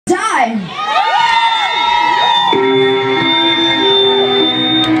die.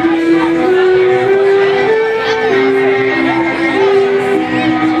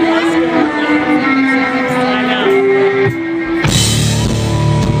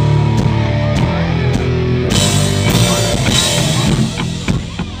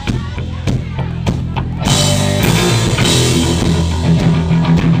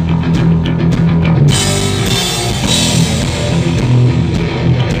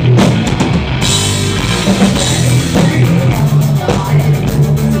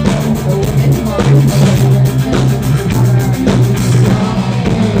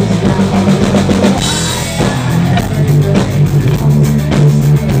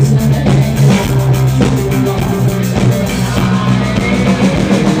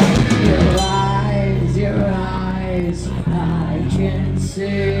 I can see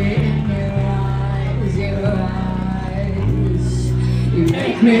in your eyes, you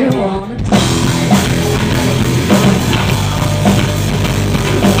make me wanna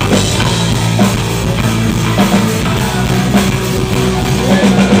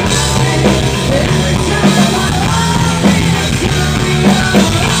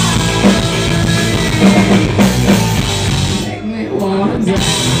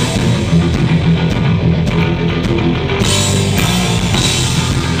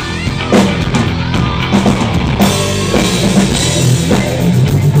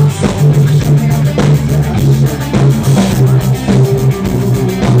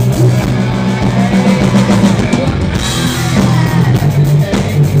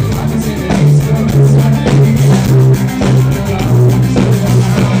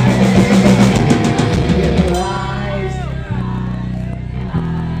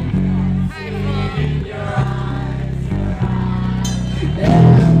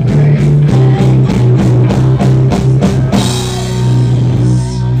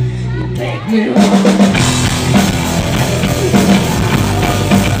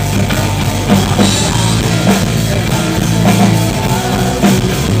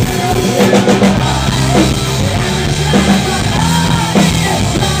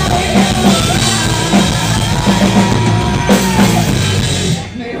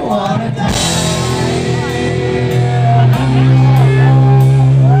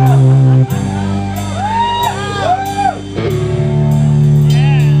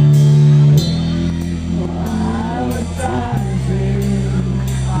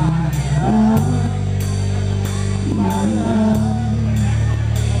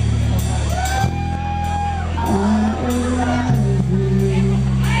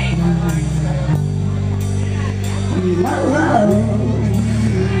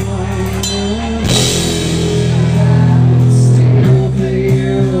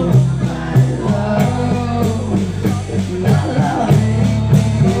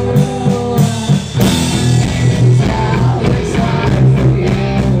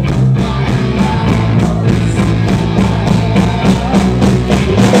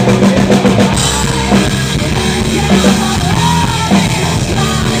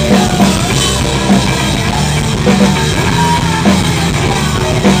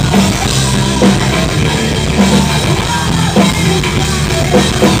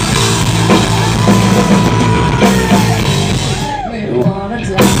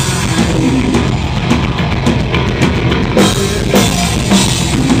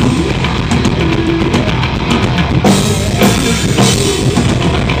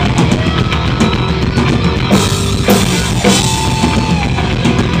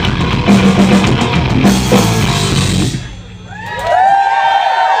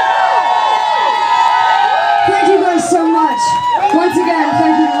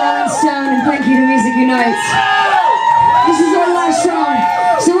This is our last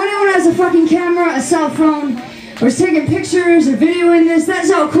song. So anyone has a fucking camera, a cell phone, or is taking pictures or videoing this,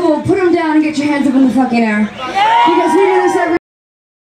 that's all cool. Put them down and get your hands up in the fucking air. Because we do this every